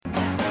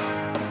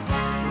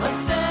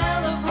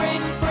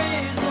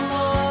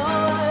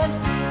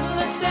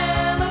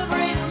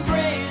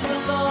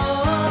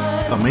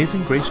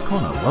Amazing Grace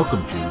Kona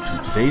welcomes you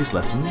to today's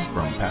lesson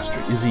from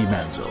Pastor Izzy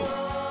Manzo.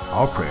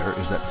 Our prayer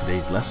is that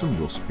today's lesson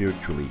will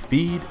spiritually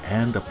feed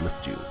and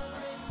uplift you.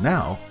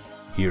 Now,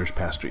 here's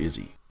Pastor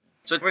Izzy.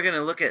 So we're going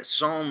to look at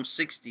Psalm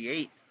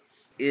 68.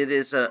 It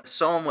is a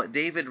psalm what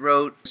David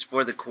wrote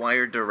for the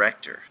choir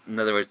director. In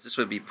other words, this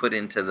would be put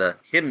into the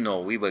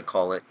hymnal, we would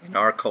call it, in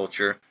our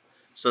culture,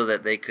 so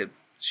that they could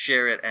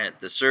share it at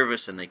the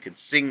service and they could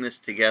sing this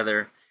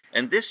together.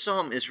 And this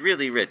psalm is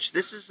really rich.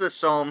 This is the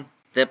psalm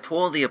that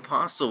Paul the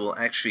Apostle will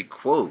actually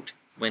quote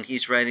when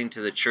he's writing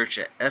to the church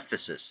at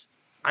Ephesus.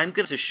 I'm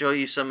going to show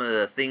you some of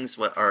the things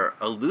what are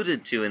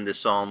alluded to in the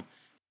psalm.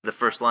 The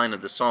first line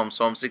of the psalm,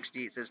 Psalm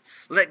 68, says,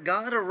 "Let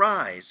God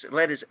arise,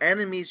 let his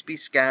enemies be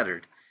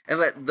scattered, and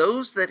let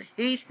those that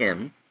hate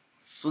him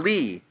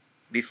flee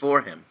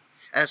before him.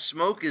 As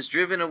smoke is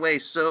driven away,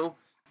 so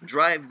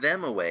drive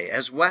them away.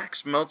 As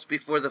wax melts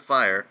before the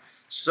fire,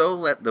 so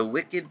let the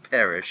wicked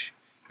perish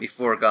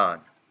before God.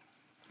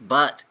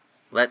 But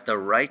let the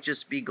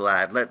righteous be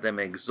glad. Let them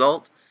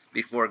exult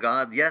before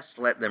God. Yes,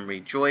 let them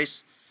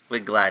rejoice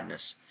with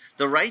gladness."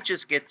 The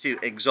righteous get to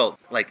exult,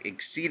 like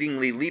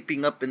exceedingly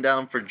leaping up and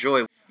down for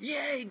joy.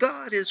 Yay,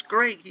 God is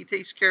great. He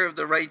takes care of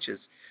the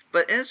righteous.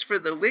 But as for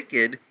the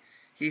wicked,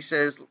 he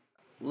says,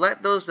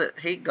 let those that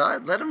hate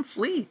God, let them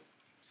flee.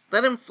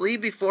 Let them flee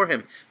before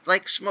him.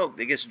 Like smoke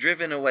that gets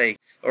driven away,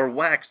 or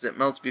wax that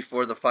melts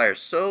before the fire,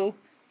 so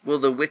will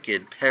the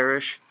wicked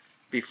perish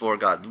before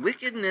God.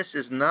 Wickedness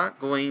is not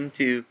going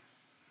to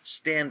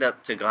stand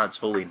up to God's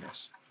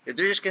holiness. They're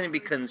just going to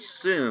be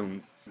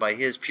consumed by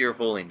his pure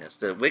holiness.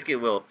 The wicked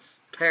will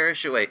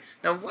perish away.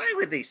 Now, why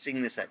would they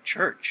sing this at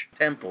church?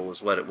 Temple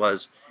is what it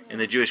was in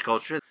the Jewish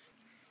culture.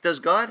 Does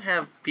God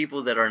have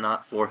people that are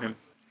not for him?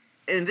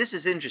 And this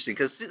is interesting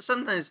because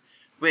sometimes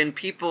when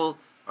people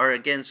are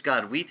against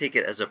God, we take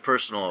it as a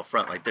personal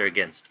affront, like they're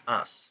against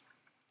us.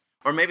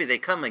 Or maybe they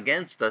come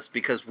against us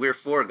because we're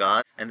for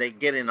God and they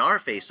get in our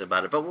face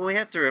about it. But what we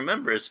have to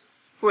remember is,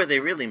 who are they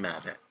really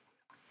mad at?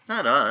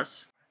 Not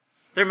us.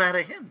 They're mad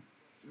at him.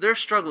 Their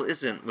struggle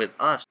isn't with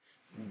us.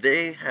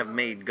 They have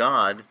made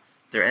God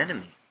their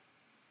enemy.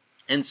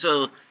 And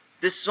so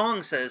this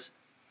song says,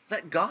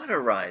 let God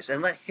arise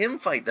and let him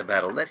fight the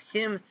battle. Let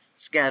him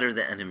scatter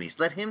the enemies.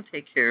 Let him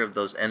take care of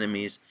those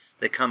enemies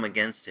that come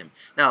against him.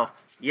 Now,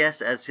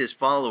 yes, as his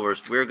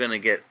followers, we're going to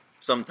get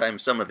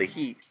sometimes some of the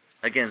heat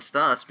against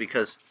us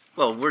because,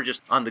 well, we're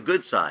just on the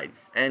good side.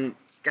 And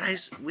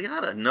guys, we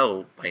ought to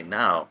know by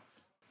now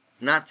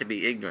not to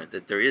be ignorant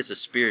that there is a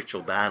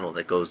spiritual battle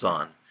that goes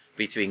on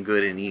between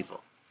good and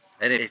evil.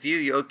 And if you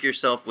yoke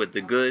yourself with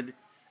the good,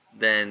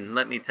 then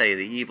let me tell you,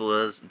 the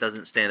evil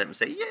doesn't stand up and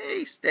say,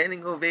 yay,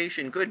 standing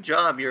ovation, good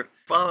job, you're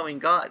following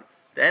God.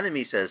 The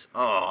enemy says,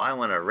 oh, I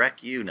want to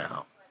wreck you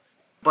now.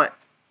 But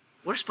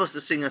we're supposed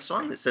to sing a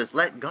song that says,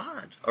 let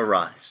God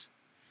arise.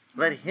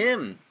 Let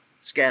him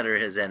scatter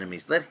his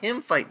enemies. Let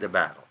him fight the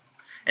battle.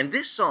 And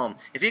this psalm,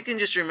 if you can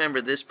just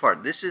remember this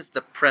part, this is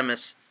the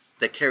premise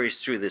that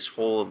carries through this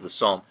whole of the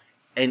psalm.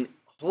 And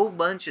a whole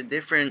bunch of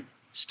different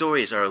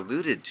stories are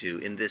alluded to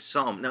in this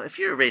psalm. Now, if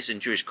you're raised in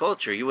Jewish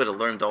culture, you would have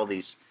learned all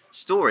these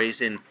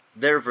stories in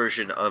their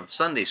version of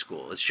Sunday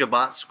school. It's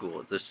Shabbat school.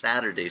 It's the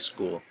Saturday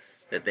school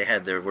that they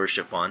had their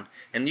worship on.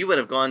 And you would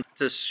have gone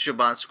to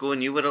Shabbat school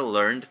and you would have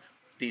learned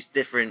these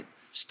different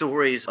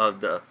stories of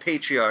the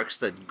patriarchs,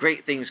 the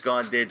great things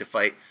God did to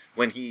fight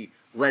when he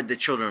led the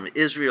children of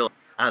Israel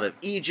out of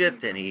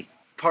Egypt, and he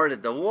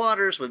parted the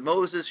waters with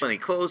Moses when he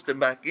closed them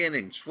back in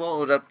and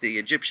swallowed up the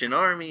Egyptian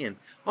army, and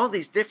all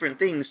these different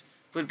things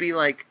would be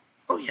like,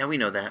 oh yeah, we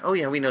know that. Oh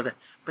yeah, we know that.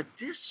 But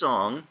this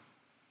song,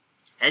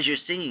 as you're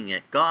singing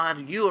it,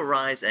 God, you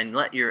arise and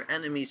let your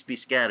enemies be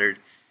scattered,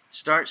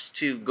 starts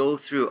to go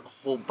through a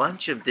whole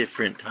bunch of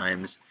different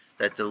times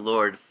that the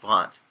Lord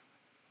fought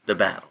the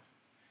battle.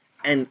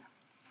 And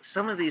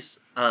some of these,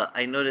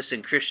 I notice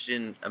in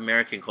Christian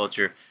American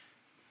culture,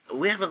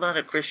 we have a lot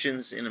of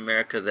Christians in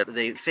America that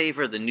they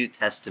favor the New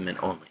Testament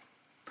only.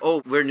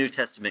 Oh, we're New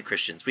Testament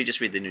Christians. We just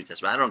read the New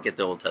Testament. I don't get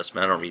the Old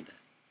Testament. I don't read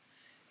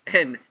that.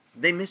 And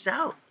they miss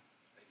out.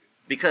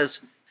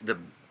 Because the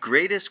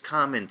greatest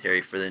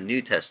commentary for the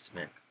New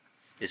Testament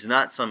is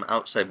not some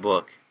outside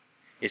book.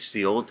 It's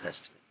the Old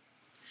Testament.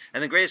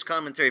 And the greatest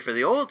commentary for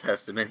the Old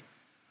Testament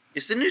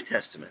is the New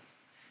Testament.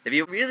 If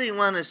you really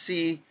want to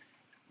see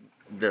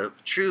the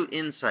true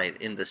insight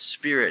in the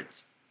Spirit,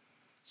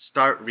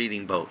 start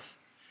reading both.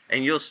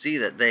 And you'll see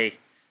that they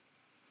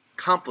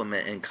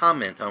complement and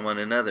comment on one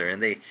another,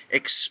 and they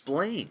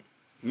explain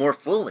more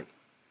fully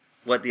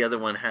what the other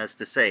one has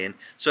to say. And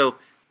so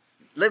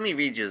let me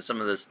read you some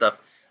of the stuff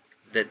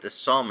that the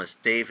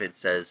psalmist David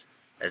says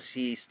as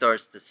he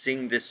starts to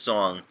sing this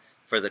song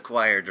for the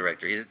choir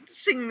director. He says,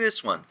 sing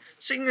this one.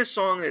 Sing this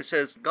song that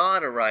says,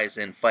 God arise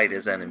and fight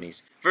his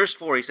enemies. Verse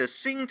 4, he says,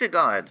 sing to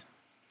God.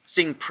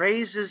 Sing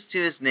praises to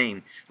his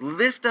name.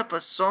 Lift up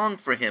a song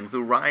for him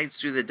who rides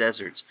through the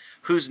deserts,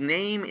 whose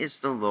name is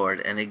the Lord,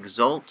 and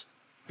exult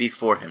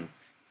before him.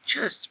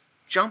 Just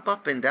jump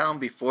up and down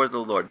before the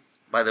Lord.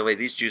 By the way,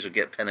 these Jews will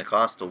get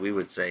Pentecostal, we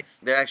would say.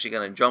 They're actually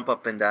going to jump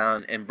up and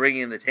down and bring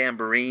in the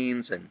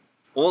tambourines and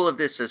All of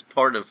this is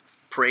part of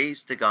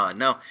praise to God.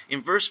 Now,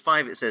 in verse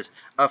 5 it says,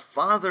 "A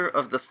father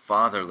of the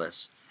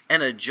fatherless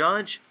and a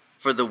judge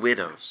for the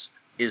widows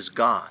is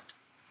God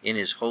in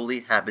his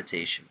holy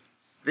habitation."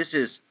 This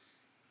is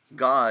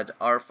God,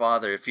 our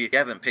Father. If you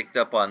haven't picked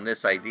up on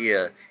this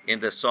idea in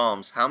the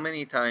Psalms, how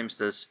many times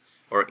does,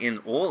 or in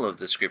all of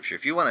the Scripture,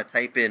 if you want to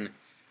type in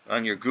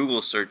on your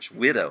Google search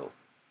widow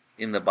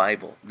in the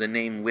Bible, the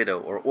name widow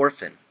or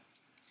orphan,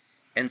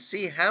 and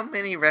see how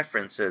many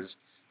references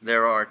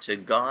there are to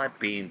God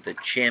being the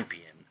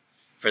champion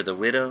for the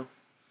widow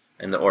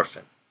and the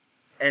orphan.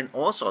 And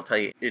also, I'll tell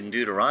you, in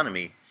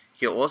Deuteronomy,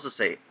 he'll also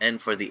say, "and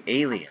for the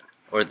alien,"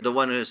 or the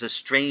one who's a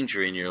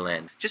stranger in your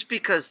land. Just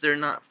because they're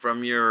not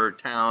from your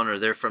town or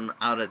they're from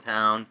out of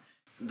town,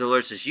 the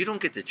Lord says you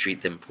don't get to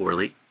treat them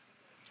poorly.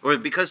 Or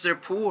because they're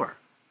poor,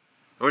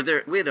 or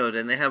they're widowed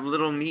and they have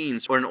little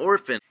means, or an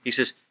orphan. He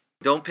says,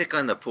 don't pick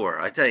on the poor.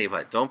 I tell you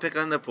what, don't pick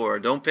on the poor,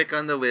 don't pick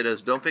on the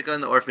widows, don't pick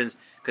on the orphans,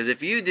 because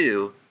if you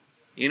do,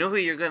 you know who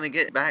you're going to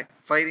get back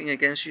fighting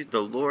against you? The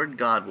Lord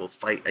God will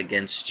fight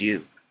against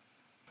you.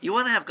 You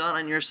want to have God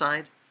on your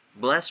side?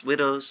 Bless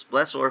widows,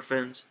 bless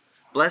orphans,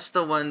 bless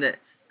the one that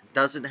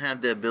doesn't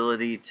have the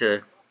ability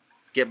to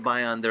get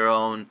by on their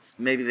own.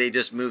 Maybe they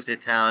just moved to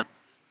town.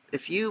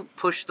 If you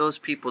push those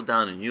people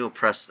down and you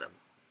oppress them,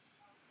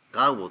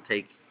 God will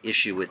take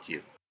issue with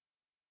you.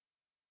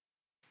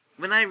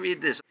 When I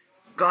read this,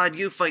 God,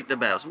 you fight the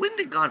battles. When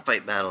did God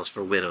fight battles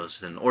for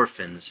widows and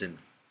orphans? And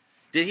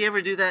did he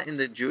ever do that in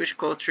the Jewish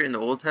culture in the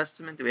Old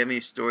Testament? Do we have any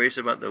stories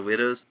about the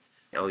widows?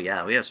 Oh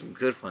yeah, we have some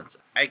good ones.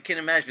 I can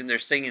imagine they're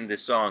singing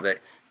this song that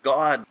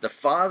God, the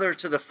father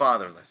to the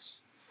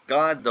fatherless,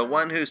 God, the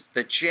one who's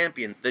the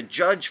champion, the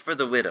judge for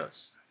the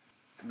widows.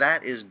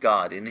 That is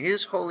God. In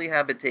his holy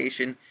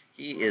habitation,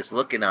 he is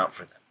looking out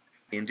for them.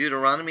 In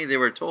Deuteronomy, they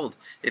were told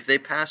if they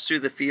passed through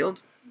the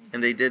field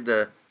and they did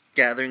the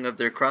gathering of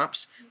their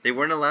crops, they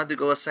weren't allowed to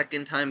go a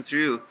second time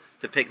through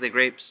to pick the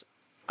grapes.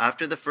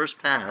 After the first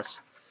pass,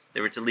 they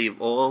were to leave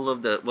all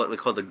of the, what we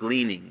call the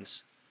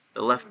gleanings,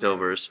 the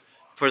leftovers,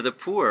 for the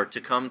poor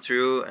to come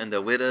through and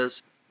the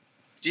widows.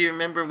 Do you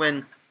remember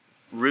when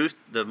Ruth,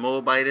 the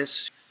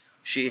Moabitess,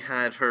 she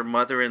had her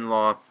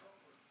mother-in-law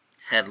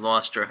had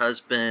lost her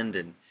husband,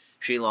 and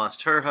she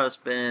lost her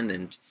husband,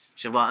 and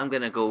she said, well, I'm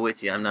going to go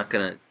with you. I'm not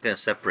going to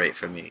separate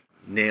from you.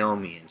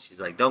 Naomi. And she's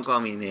like, don't call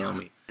me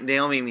Naomi.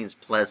 Naomi means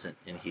pleasant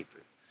in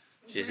Hebrew.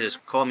 She says,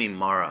 call me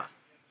Mara.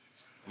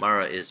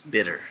 Mara is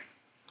bitter.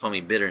 Call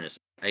me bitterness.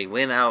 I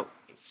went out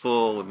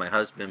full with my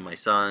husband, my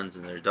sons,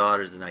 and their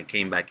daughters, and I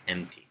came back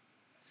empty.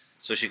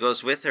 So she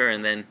goes with her,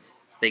 and then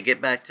they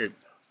get back to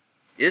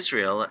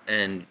Israel,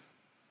 and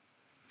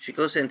she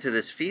goes into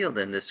this field,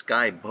 and this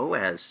guy,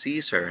 Boaz,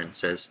 sees her and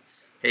says,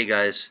 hey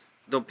guys,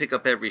 don't pick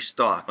up every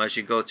stalk. As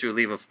you go through,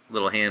 leave a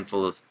little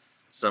handful of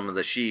some of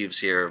the sheaves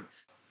here.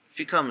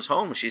 She comes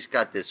home, she's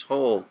got this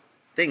whole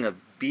thing of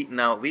beaten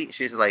out wheat.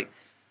 She's like,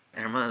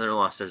 and her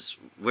mother-in-law says,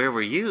 where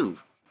were you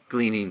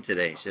gleaning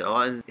today? She said, oh,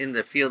 I was in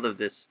the field of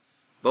this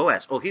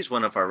Boaz. Oh, he's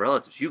one of our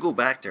relatives. You go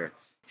back there.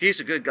 He's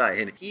a good guy.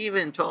 And he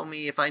even told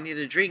me if I need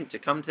a drink to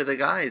come to the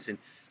guys. And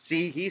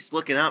see, he's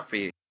looking out for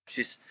you.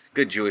 She's a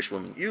good Jewish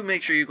woman. You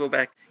make sure you go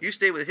back. You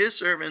stay with his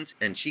servants.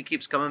 And she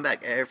keeps coming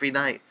back every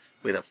night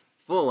with a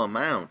full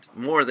amount,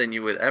 more than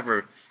you would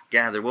ever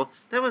gather. Well,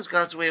 that was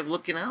God's way of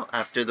looking out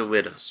after the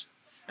widows,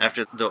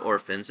 after the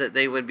orphans, that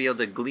they would be able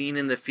to glean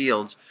in the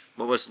fields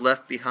what was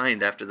left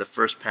behind after the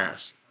first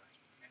pass.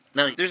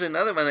 Now, there's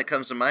another one that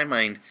comes to my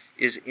mind,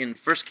 is in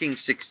 1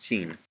 Kings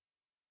 16.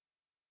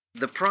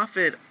 The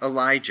prophet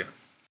Elijah.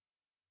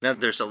 Now,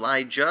 there's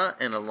Elijah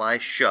and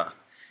Elisha.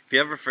 If you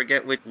ever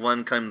forget which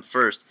one comes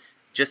first,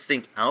 just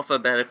think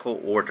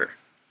alphabetical order.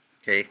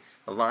 Okay?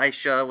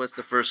 Elisha was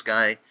the first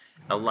guy.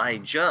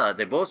 Elijah,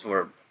 they both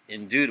were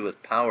endued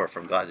with power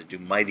from God to do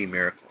mighty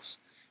miracles.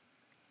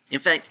 In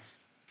fact,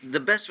 the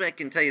best way I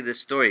can tell you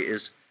this story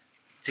is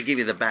to give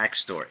you the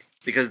backstory,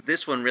 because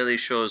this one really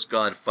shows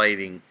God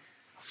fighting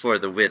for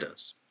the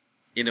widows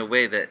in a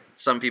way that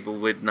some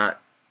people would not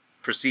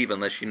perceive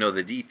unless you know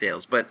the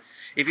details. But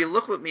if you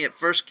look with me at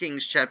 1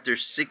 Kings chapter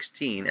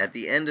 16, at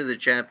the end of the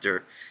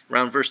chapter,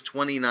 around verse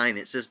 29,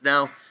 it says,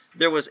 now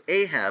there was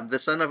Ahab, the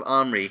son of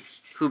Omri,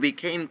 who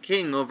became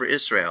king over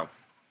Israel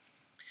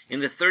in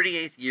the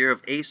 38th year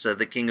of Asa,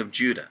 the king of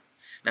Judah.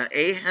 Now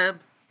Ahab,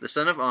 the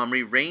son of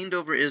Omri, reigned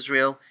over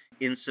Israel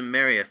in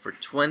Samaria for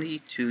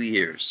 22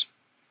 years.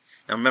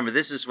 Now remember,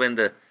 this is when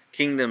the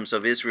kingdoms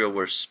of Israel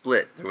were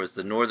split. There was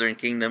the northern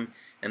kingdom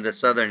and the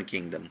southern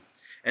kingdom.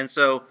 And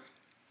so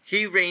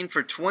he reigned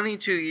for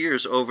 22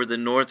 years over the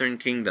northern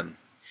kingdom.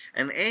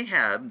 And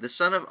Ahab, the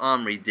son of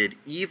Omri, did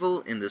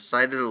evil in the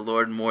sight of the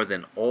Lord more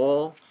than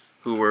all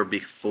who were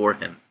before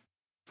him.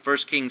 1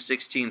 Kings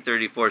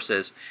 16:34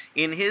 says,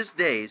 in his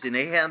days, in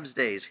Ahab's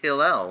days,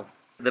 Hillel,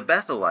 the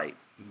Bethelite,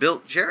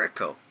 built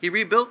Jericho. He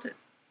rebuilt it.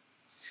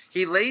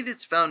 He laid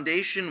its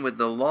foundation with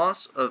the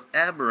loss of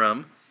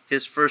Abiram,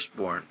 his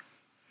firstborn.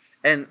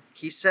 And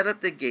he set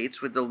up the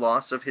gates with the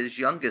loss of his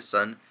youngest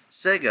son,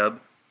 Segub,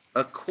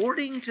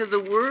 according to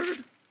the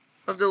word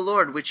of the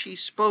Lord, which he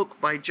spoke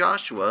by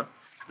Joshua,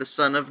 the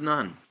son of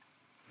Nun.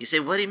 You say,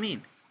 what do you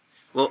mean?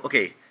 Well,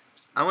 okay,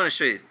 I want to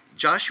show you.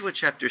 Joshua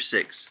chapter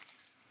 6,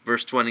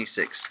 verse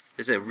 26.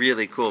 It's a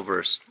really cool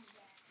verse.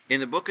 In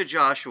the book of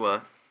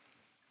Joshua,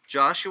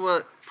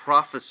 Joshua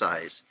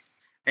prophesies.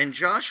 And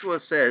Joshua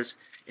says,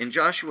 in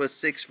Joshua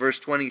 6, verse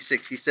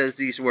 26, he says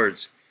these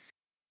words,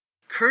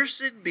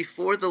 "Cursed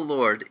before the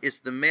Lord is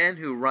the man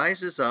who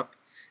rises up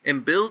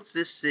and builds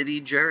this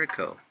city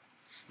Jericho.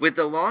 With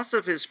the loss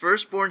of his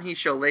firstborn he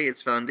shall lay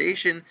its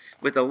foundation.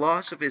 With the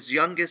loss of his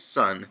youngest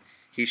son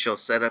he shall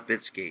set up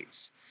its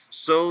gates.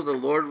 So the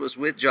Lord was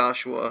with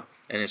Joshua,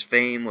 and his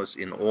fame was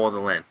in all the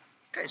land."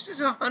 Guys, this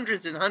is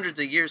hundreds and hundreds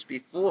of years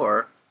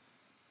before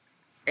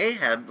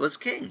Ahab was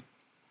king.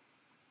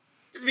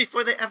 This is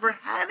before they ever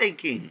had a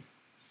king.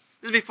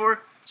 This is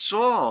before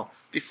Saul,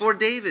 before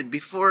David,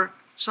 before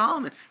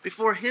Solomon,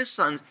 before his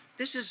sons.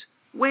 This is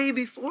way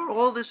before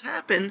all this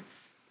happened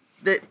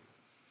that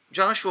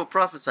Joshua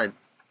prophesied.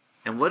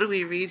 And what do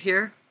we read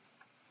here?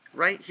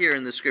 Right here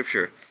in the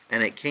scripture.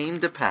 And it came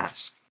to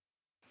pass.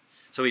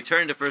 So we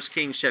turn to 1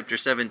 Kings chapter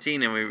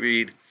 17 and we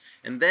read,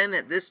 "And then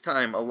at this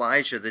time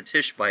Elijah the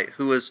Tishbite,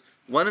 who was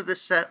one of the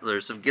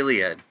settlers of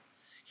Gilead,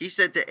 he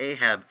said to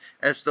Ahab,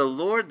 As the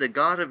Lord the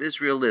God of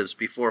Israel lives,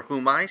 before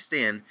whom I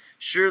stand,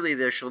 surely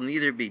there shall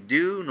neither be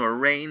dew nor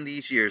rain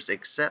these years,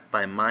 except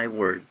by my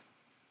word.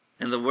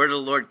 And the word of the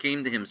Lord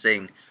came to him,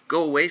 saying,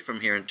 Go away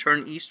from here and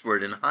turn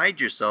eastward and hide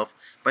yourself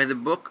by the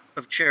brook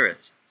of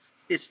Cherith."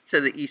 It's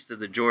to the east of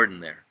the Jordan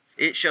there.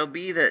 "It shall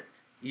be that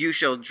you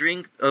shall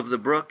drink of the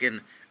brook,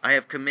 and I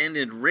have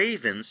commanded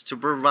ravens to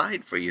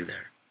provide for you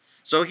there."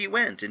 So he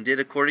went and did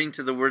according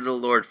to the word of the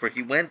Lord, for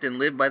he went and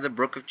lived by the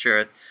brook of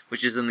Cherith,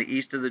 which is in the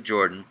east of the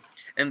Jordan.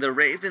 And the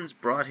ravens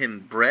brought him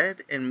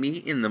bread and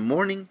meat in the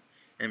morning,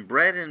 and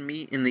bread and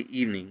meat in the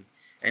evening,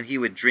 and he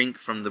would drink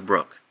from the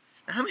brook.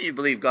 Now, how many of you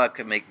believe God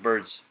can make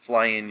birds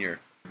fly in your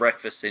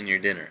breakfast and your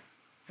dinner?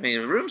 I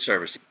mean, room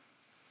service.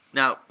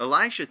 Now,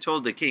 Elisha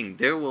told the king,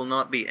 "There will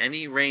not be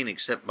any rain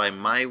except by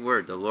my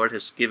word. The Lord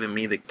has given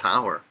me the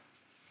power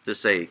to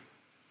say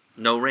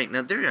no rain."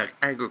 Now, they're an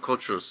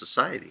agricultural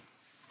society.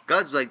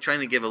 God's like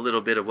trying to give a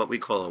little bit of what we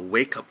call a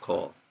wake-up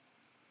call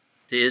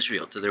to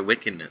Israel, to their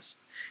wickedness.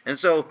 And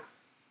so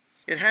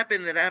it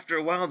happened that after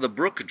a while the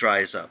brook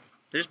dries up.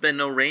 There's been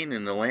no rain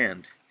in the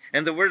land.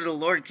 And the word of the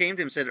Lord came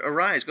to him and said,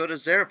 "Arise, go to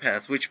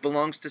Zarephath, which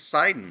belongs to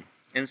Sidon,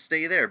 and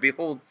stay there.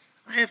 Behold,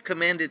 I have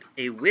commanded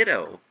a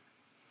widow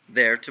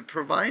there to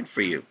provide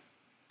for you."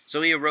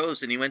 So he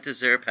arose and he went to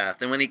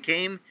Zarephath. And when he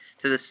came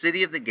to the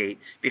city of the gate,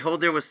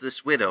 behold, there was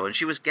this widow, and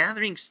she was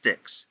gathering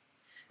sticks.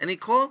 And he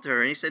called to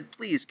her, and he said,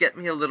 "Please get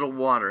me a little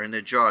water in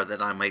a jar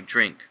that I might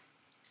drink."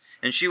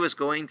 And she was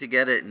going to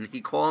get it, and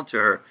he called to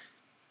her,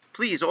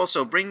 "Please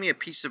also bring me a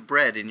piece of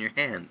bread in your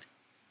hand."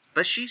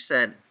 But she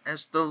said,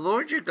 "As the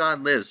Lord your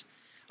God lives,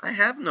 I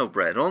have no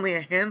bread, only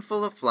a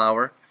handful of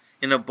flour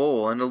in a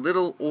bowl and a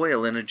little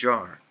oil in a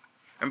jar.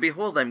 And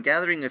behold, I'm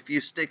gathering a few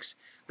sticks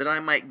that I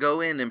might go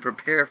in and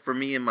prepare for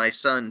me and my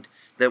son,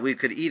 that we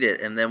could eat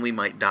it, and then we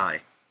might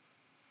die."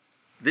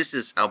 This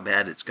is how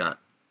bad it's got.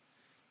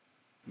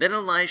 Then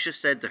Elisha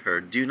said to her,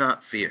 "Do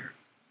not fear.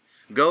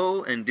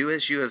 Go and do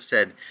as you have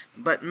said,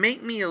 but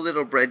make me a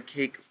little bread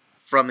cake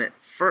from it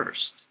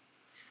first,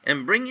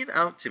 and bring it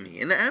out to me,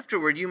 and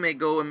afterward you may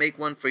go and make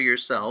one for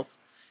yourself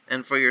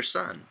and for your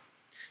son.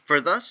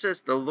 For thus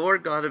says the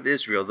Lord God of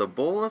Israel, the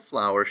bowl of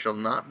flour shall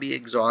not be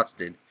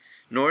exhausted,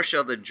 nor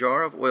shall the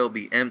jar of oil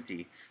be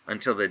empty,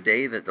 until the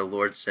day that the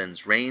Lord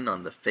sends rain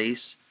on the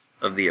face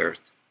of the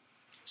earth."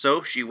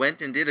 So she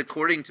went and did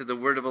according to the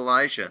word of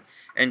Elijah,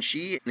 and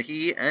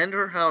he and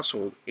her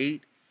household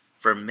ate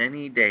for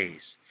many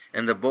days.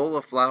 And the bowl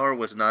of flour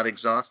was not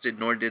exhausted,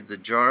 nor did the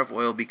jar of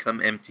oil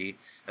become empty,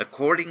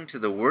 according to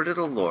the word of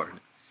the Lord,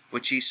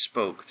 which he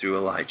spoke through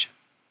Elijah.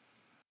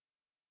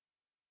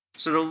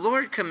 So the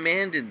Lord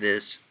commanded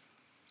this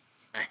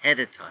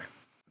ahead of time.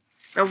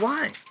 Now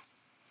why?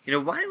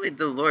 Why would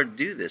the Lord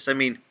do this? I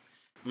mean,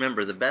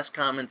 remember, the best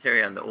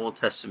commentary on the Old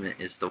Testament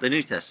is the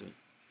New Testament.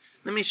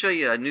 Let me show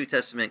you a New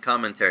Testament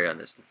commentary on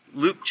this.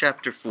 Luke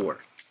chapter 4,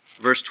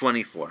 verse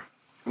 24.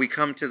 We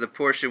come to the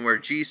portion where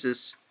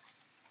Jesus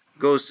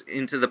goes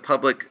into the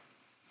public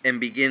and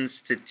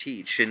begins to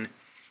teach. And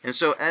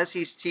so as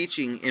he's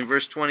teaching in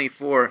verse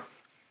 24,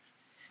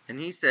 and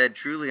he said,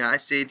 "Truly I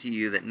say to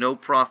you that no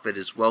prophet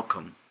is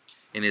welcome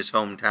in his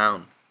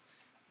hometown.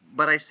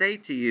 But I say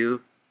to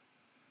you,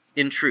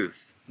 in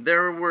truth,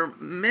 there were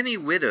many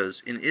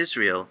widows in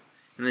Israel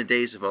in the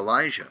days of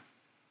Elijah,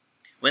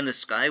 when the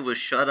sky was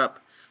shut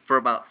up for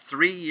about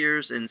 3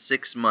 years and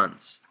 6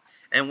 months,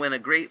 and when a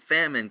great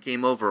famine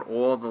came over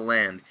all the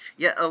land.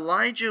 Yet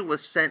Elijah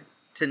was sent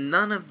to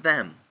none of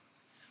them,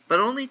 but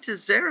only to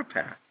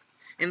Zarephath,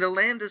 in the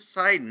land of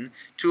Sidon,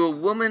 to a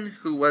woman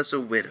who was a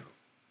widow.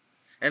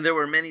 And there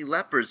were many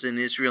lepers in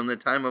Israel in the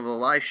time of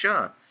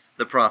Elisha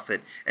the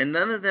prophet, and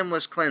none of them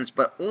was cleansed,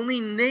 but only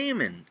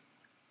Naaman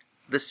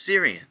the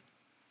Syrian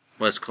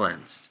was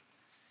cleansed."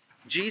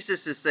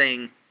 Jesus is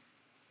saying,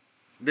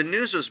 the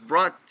news was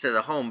brought to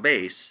the home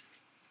base,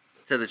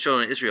 to the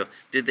children of Israel.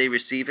 Did they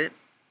receive it?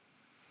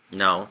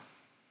 No.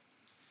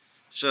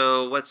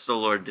 So what's the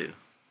Lord do?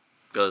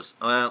 Goes,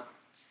 well,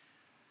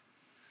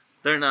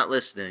 they're not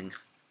listening.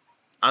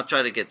 I'll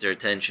try to get their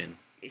attention.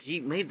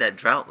 He made that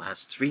drought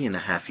last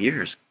 3.5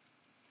 years.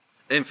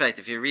 In fact,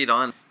 if you read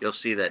on, you'll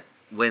see that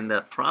when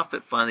the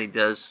prophet finally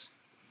does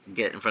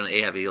get in front of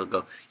Ahab, he'll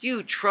go,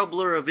 "You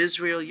troubler of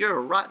Israel, you're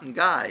a rotten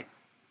guy.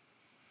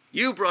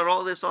 You brought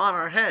all this on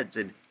our heads."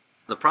 And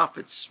the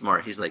prophet's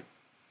smart. He's like,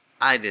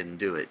 "I didn't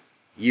do it.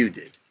 You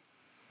did.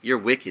 Your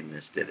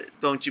wickedness did it.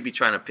 Don't you be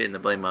trying to pin the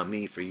blame on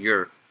me for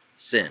your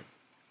sin."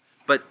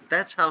 But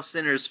that's how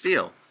sinners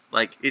feel.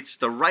 Like it's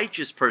the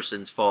righteous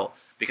person's fault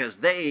because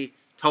they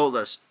told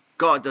us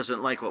God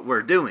doesn't like what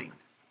we're doing.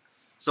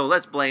 So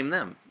let's blame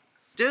them.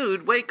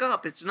 Dude, wake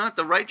up. It's not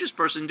the righteous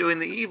person doing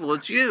the evil.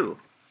 It's you.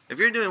 If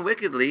you're doing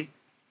wickedly,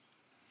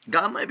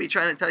 God might be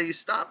trying to tell you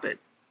stop it.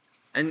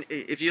 And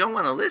if you don't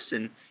want to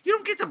listen, you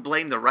don't get to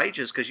blame the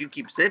righteous because you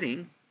keep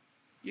sinning.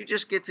 You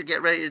just get to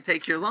get ready to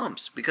take your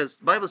lumps. Because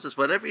the Bible says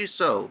whatever you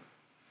sow,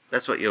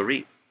 that's what you'll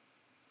reap.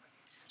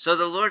 So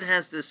the Lord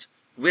has this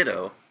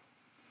widow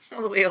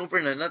all the way over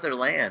in another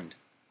land.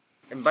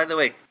 And by the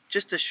way,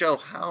 just to show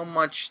how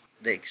much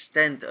the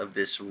extent of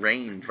this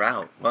rain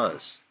drought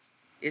was,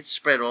 it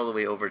spread all the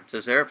way over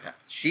to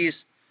Zarephath.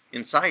 She's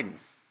in Sidon.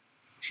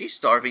 She's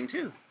starving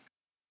too.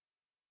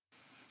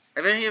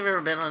 Have any of you ever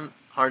been on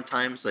hard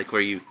times, like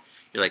where you're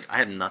like, I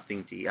have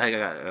nothing to eat. I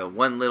got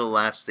one little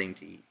last thing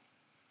to eat.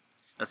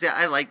 Now see,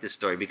 I like this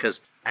story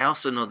because I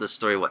also know the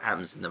story of what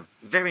happens in the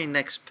very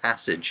next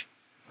passage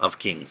of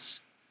Kings.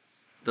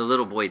 The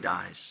little boy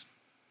dies.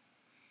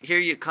 Here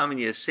you come and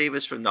you save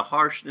us from the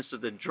harshness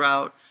of the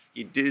drought.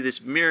 You do this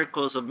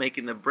miracles of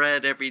making the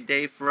bread every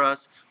day for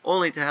us,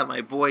 only to have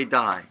my boy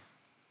die.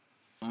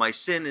 My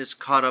sin is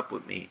caught up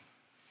with me.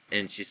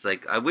 And she's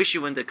like, I wish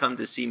you wouldn't have come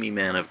to see me,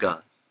 man of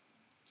God.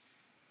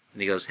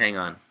 And he goes, hang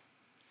on.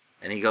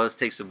 And he goes,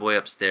 takes the boy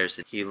upstairs.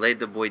 And he laid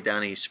the boy down.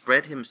 And he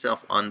spread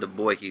himself on the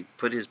boy. He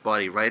put his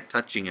body right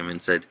touching him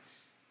and said,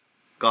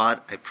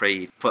 God, I pray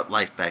you put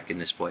life back in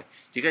this boy.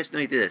 Do you guys know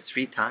he did that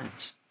 3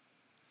 times?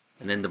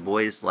 And then the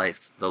boy's life,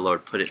 the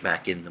Lord put it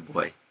back in the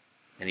boy.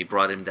 And he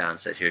brought him down and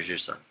said, here's your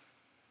son.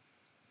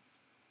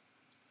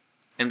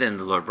 And then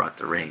the Lord brought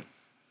the rain.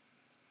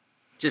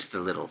 Just a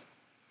little.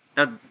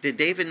 Now, did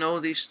David know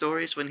these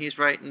stories when he's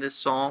writing this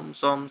Psalm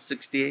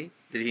 68?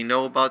 Did he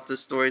know about the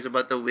stories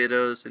about the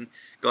widows and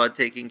God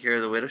taking care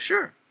of the widow?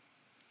 Sure.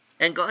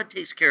 And God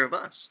takes care of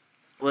us.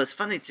 Well, it's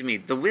funny to me.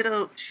 The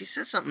widow, she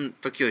says something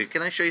peculiar.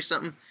 Can I show you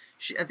something?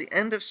 At the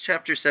end of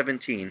chapter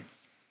 17,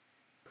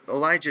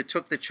 Elijah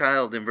took the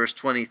child in verse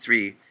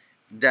 23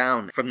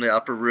 down from the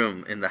upper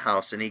room in the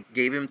house, and he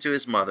gave him to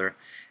his mother.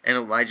 And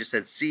Elijah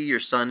said, see, your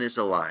son is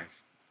alive.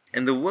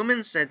 And the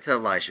woman said to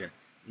Elijah,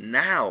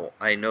 now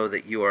I know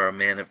that you are a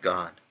man of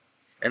God,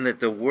 and that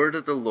the word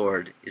of the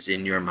Lord is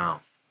in your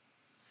mouth.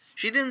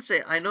 She didn't say,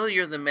 I know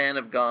you're the man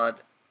of God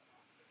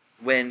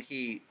when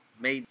he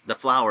made the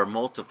flour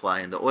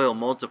multiply and the oil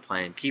multiply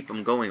and keep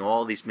them going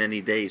all these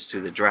many days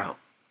through the drought.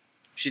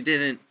 She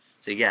didn't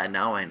say, yeah,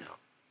 now I know.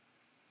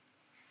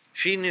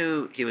 She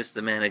knew he was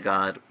the man of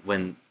God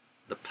when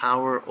the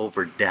power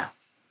over death,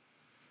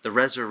 the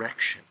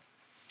resurrection.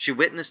 She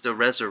witnessed a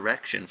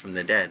resurrection from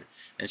the dead,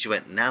 and she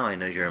went, now I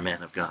know you're a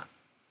man of God.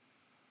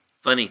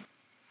 Funny,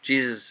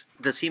 Jesus,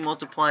 does he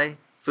multiply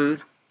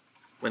food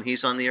when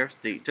he's on the earth?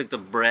 He took the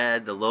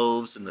bread, the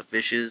loaves, and the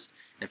fishes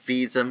and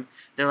feeds them.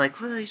 They're like,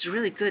 well, he's a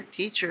really good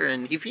teacher,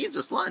 and he feeds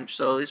us lunch,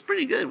 so he's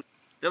pretty good.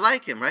 They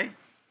like him, right?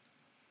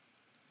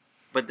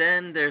 But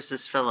then there's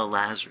this fellow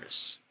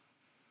Lazarus,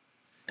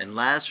 and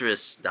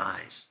Lazarus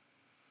dies.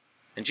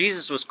 And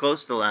Jesus was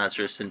close to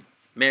Lazarus, and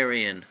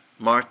Mary and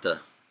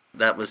Martha,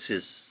 that was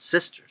his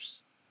sisters.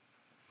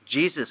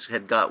 Jesus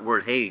had got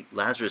word, hey,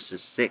 Lazarus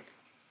is sick.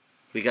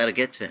 We got to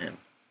get to him.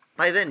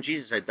 By then,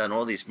 Jesus had done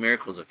all these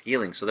miracles of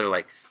healing, so they're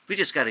like, we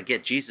just got to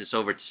get Jesus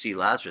over to see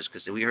Lazarus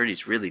because we heard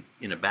he's really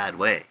in a bad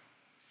way.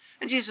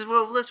 And Jesus said,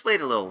 well, let's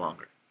wait a little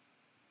longer.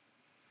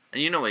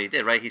 And you know what he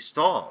did, right? He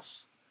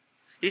stalls.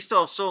 He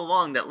stalls so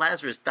long that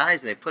Lazarus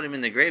dies and they put him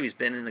in the grave. He's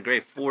been in the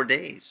grave 4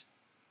 days.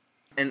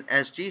 And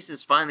as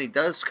Jesus finally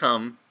does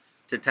come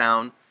to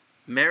town,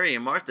 Mary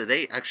and Martha,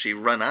 they actually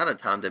run out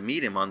of town to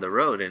meet him on the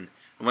road. And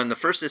when the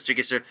first sister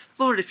gets there,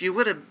 Lord, if you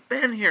would have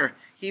been here,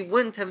 he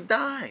wouldn't have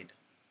died.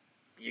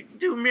 You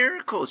do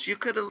miracles. You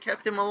could have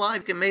kept him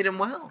alive and made him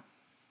well.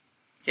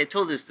 He had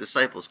told his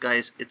disciples,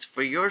 guys, it's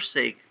for your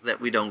sake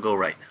that we don't go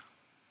right now.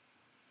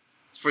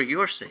 It's for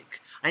your sake.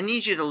 I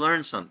need you to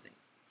learn something.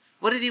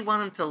 What did he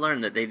want them to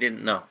learn that they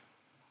didn't know?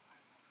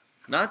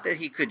 Not that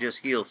he could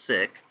just heal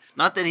sick,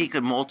 not that he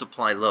could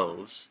multiply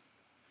loaves,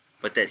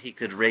 but that he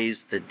could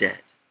raise the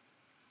dead.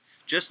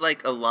 Just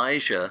like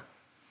Elijah,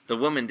 the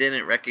woman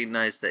didn't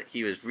recognize that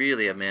he was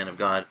really a man of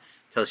God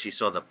till she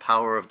saw the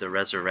power of the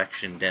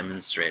resurrection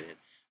demonstrated.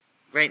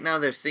 Right now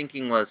their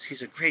thinking was,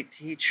 he's a great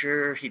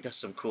teacher, he does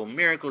some cool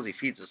miracles, he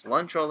feeds us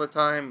lunch all the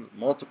time,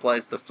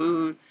 multiplies the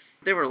food.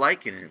 They were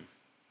liking him.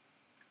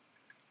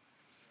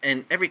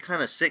 And every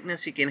kind of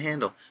sickness he can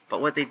handle.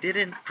 But what they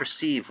didn't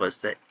perceive was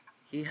that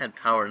he had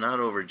power not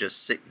over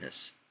just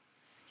sickness.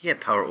 He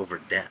had power over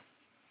death.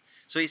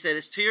 So he said,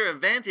 it's to your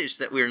advantage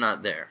that we're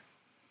not there.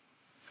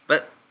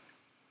 But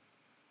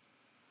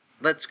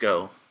let's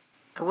go.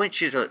 I want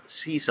you to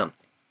see something.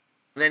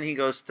 And then he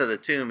goes to the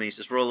tomb and he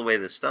says, roll away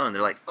the stone.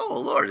 They're like, oh,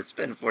 Lord, it's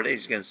been 4 days.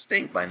 It's going to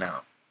stink by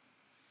now.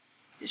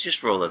 He says,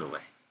 just roll it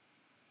away.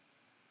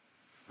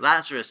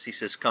 Lazarus, he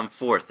says, come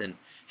forth. And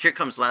here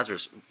comes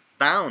Lazarus,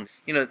 bound.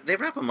 They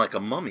wrap him like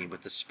a mummy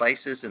with the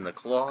spices and the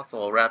cloth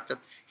all wrapped up.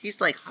 He's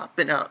like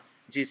hopping out.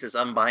 Jesus,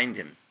 unbind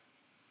him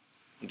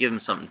and give him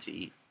something to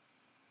eat.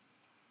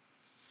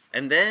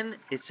 And then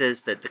it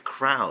says that the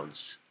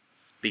crowds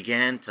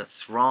began to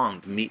throng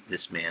to meet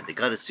this man. They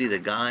got to see the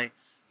guy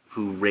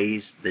who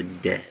raised the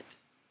dead.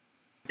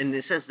 And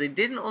it says they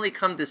didn't only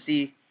come to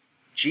see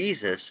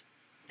Jesus,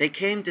 they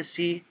came to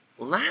see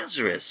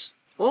Lazarus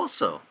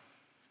also.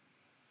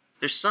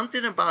 There's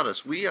something about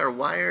us. We are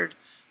wired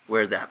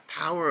where that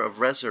power of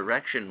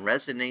resurrection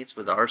resonates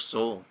with our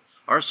soul.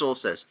 Our soul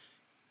says,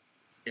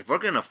 if we're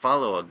going to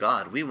follow a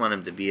God, we want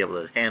him to be able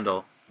to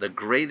handle the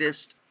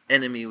greatest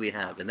enemy we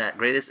have. And that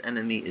greatest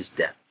enemy is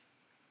death.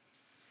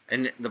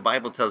 And the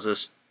Bible tells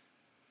us,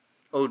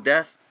 oh,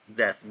 death,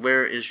 death,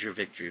 where is your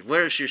victory?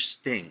 Where is your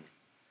sting?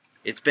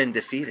 It's been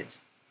defeated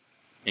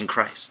in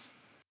Christ.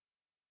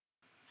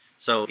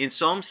 So in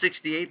Psalm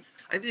 68,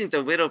 I think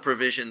the widow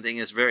provision thing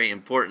is very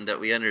important that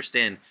we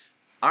understand.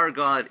 Our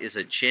God is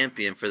a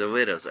champion for the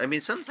widows. I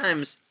mean,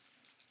 sometimes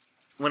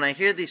when I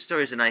hear these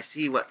stories and I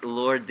see what the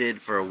Lord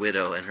did for a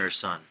widow and her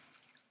son,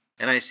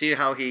 and I see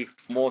how he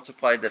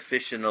multiplied the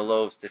fish and the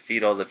loaves to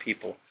feed all the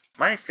people,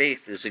 my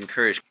faith is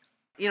encouraged.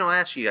 I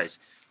ask you guys,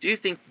 do you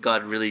think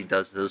God really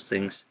does those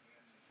things?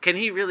 Can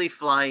he really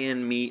fly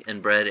in meat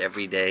and bread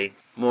every day,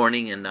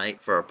 morning and night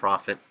for a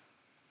prophet?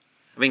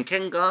 I mean,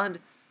 can God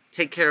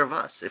take care of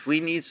us if we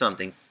need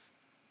something?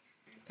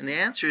 And the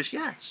answer is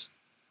yes.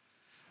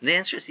 And the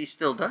answer is he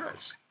still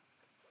does.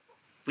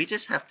 We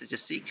just have to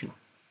just seek him.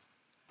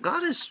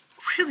 God is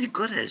really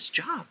good at his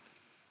job.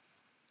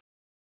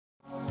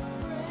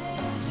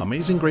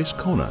 Amazing Grace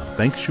Kona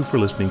thanks you for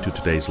listening to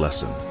today's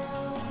lesson.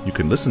 You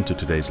can listen to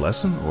today's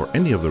lesson or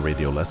any of the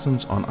radio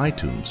lessons on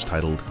iTunes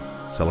titled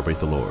Celebrate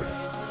the Lord.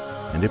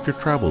 And if your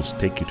travels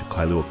take you to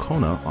Kailua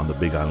Kona on the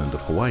Big Island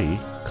of Hawaii,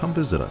 come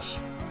visit us.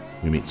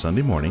 We meet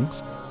Sunday mornings,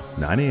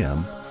 9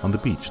 a.m. on the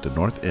beach at the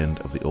north end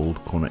of the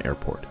old Kona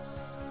Airport.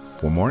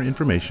 For more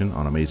information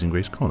on Amazing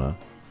Grace Kona,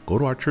 go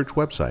to our church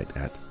website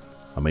at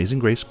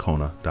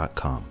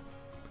amazinggracekona.com.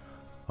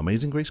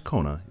 Amazing Grace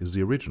Kona is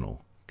the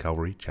original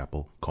Calvary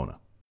Chapel Kona.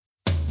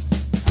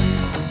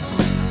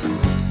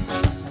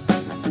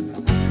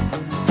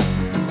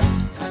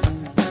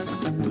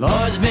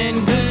 Lord's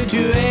been good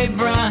to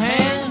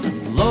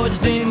Abraham. Lord's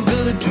been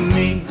good to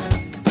me.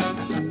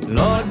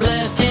 Lord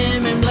blessed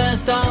him and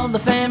blessed all the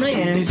family,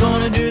 and he's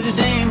gonna do the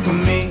same for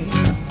me.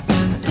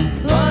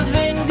 Lord's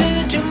been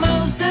good to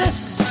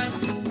Moses.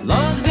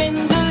 Lord's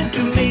been good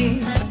to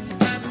me.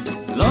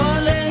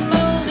 Lord led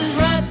Moses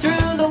right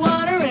through the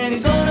water, and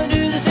he's gonna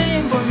do the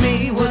same for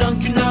me. Well,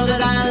 don't you know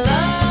that I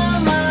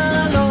love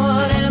my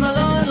Lord, and my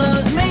Lord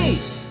loves me?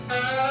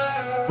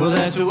 Well,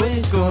 that's the way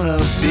it's gonna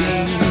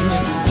be.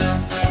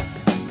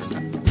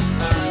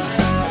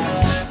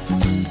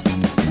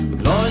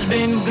 Lord's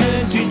been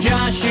good to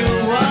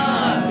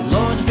Joshua.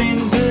 Lord's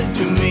been good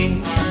to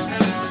me.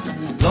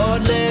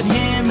 Lord led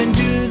him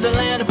into the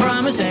land of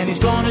promise, and he's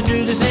gonna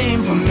do the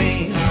same for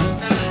me.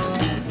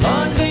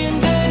 Lord's been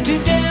good to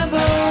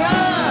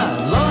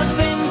Deborah. Lord's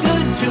been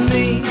good to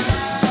me.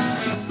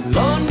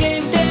 Lord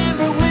gave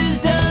Deborah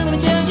wisdom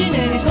and judging,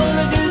 and he's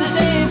gonna do the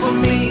same for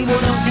me.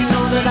 Well, don't you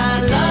know that I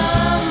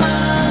love my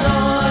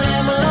Lord,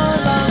 and my Lord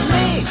loves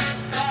me?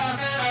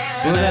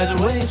 And that's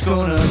the way it's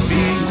gonna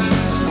be.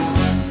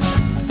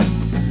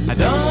 I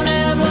don't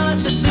have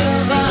lots of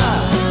silver,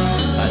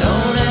 I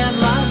don't have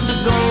lots of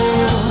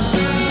gold.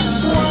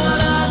 What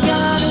I've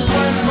got is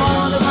worth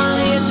more than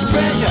money, it's a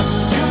treasure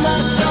to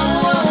my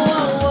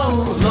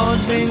soul.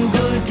 Lord's been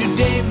good to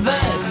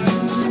David,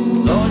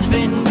 Lord's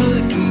been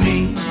good to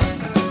me.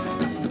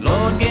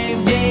 Lord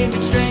gave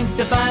David strength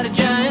to fight a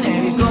giant,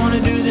 and he's gonna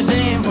do the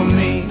same for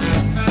me.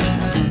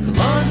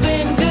 Lord's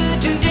been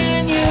good to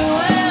Daniel,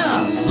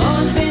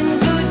 Lord's been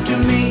good to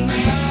me.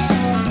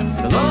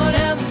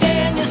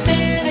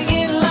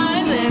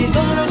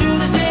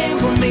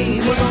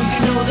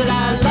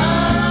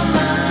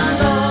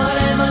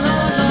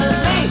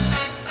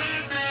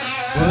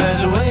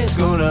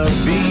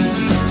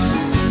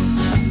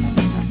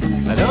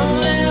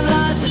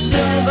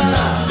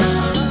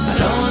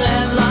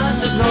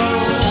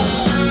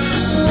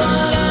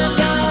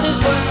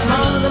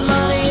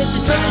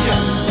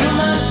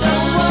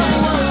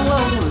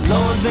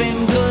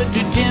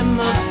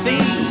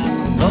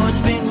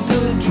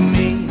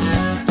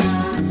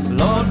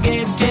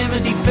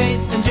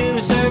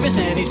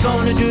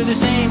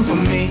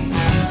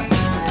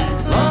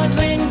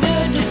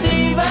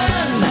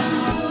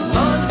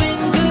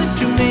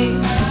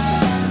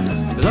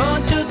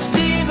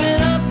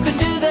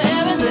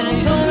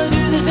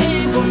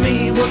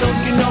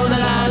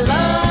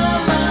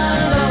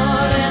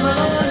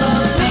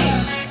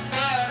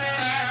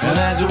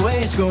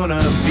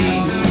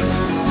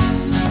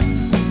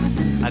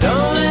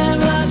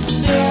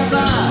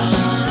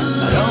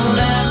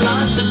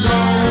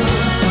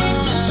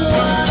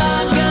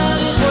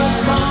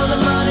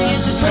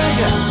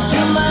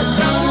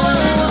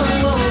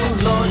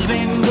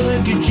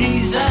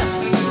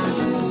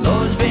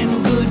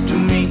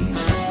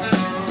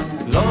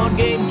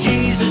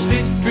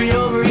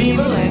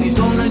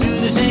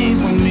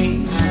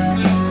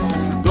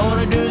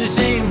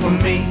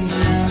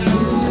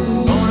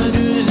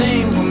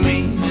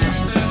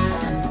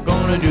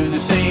 the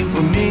same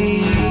for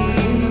me.